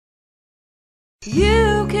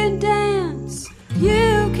You can dance,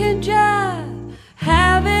 you can jive,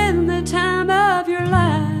 having the time of your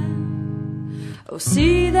life. Oh,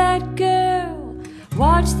 see that girl,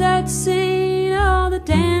 watch that scene, oh, the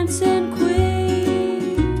dancing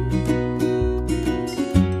queen.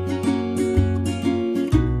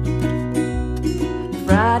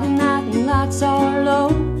 Friday night and lights are low,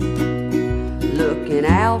 looking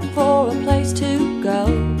out for a place to go,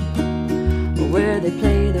 where they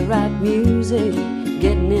play the right music,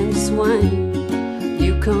 getting in the swing.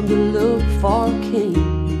 You come to look for a king.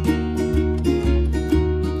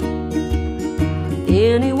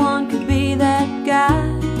 Anyone could be that guy.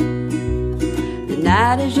 The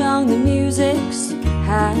night is young, the music's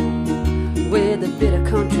high. With a bit of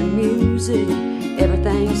country music,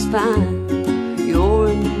 everything's fine. You're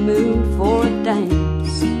in the mood for a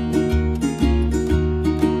dance,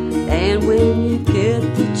 and when you get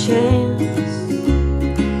the chance,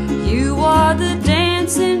 you are the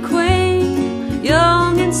dancing queen,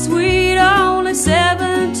 young and sweet, only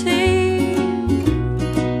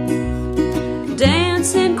 17.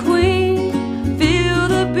 Dancing queen, feel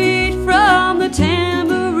the beat from the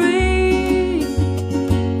tambourine.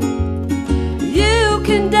 You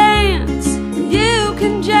can dance, you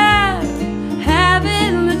can jive,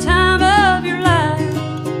 having the time of your life.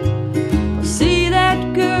 See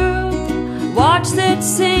that girl, watch that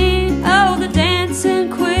scene, oh, the dancing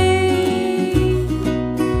queen.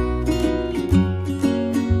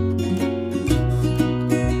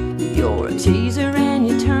 You're a teaser and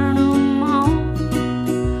you turn them on,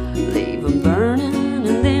 leave them burning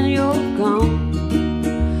and then you're gone.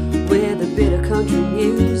 With a bit of country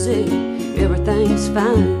music, everything's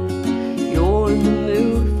fine. You're in the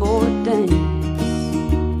mood for a dance,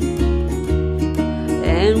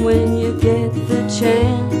 and when you get the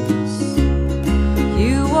chance,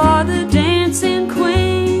 you are the dancing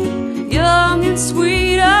queen, young and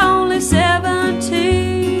sweet, only 17.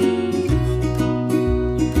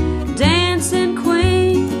 Dancing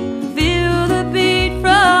queen, feel the beat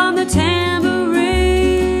from the tambourine.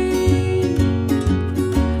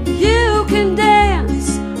 You can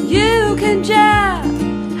dance, you can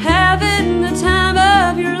jive, having the time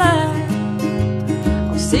of your life.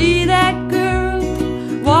 Oh, see that girl,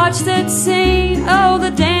 watch that scene, oh, the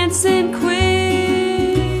dancing queen.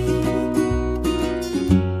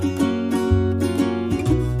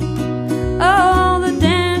 Oh, the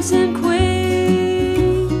dancing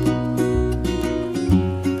queen.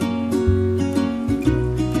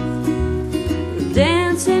 The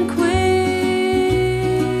dancing queen.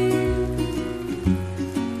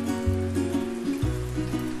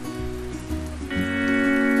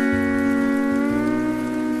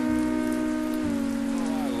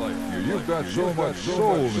 You've got so much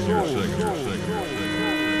soul in your singing.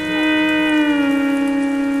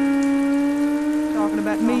 Talking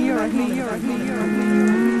about me or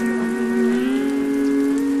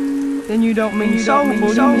then you don't mean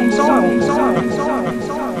soulful, you mean soul.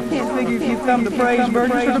 Can't figure if you've come to praise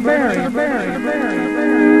birds for the berry.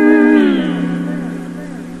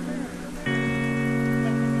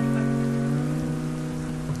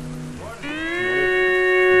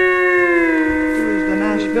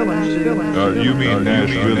 You mean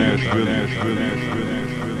Nashville?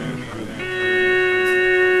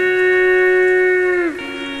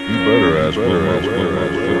 You better ask for the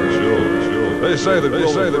show. They say that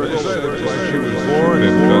she was born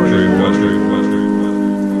in country.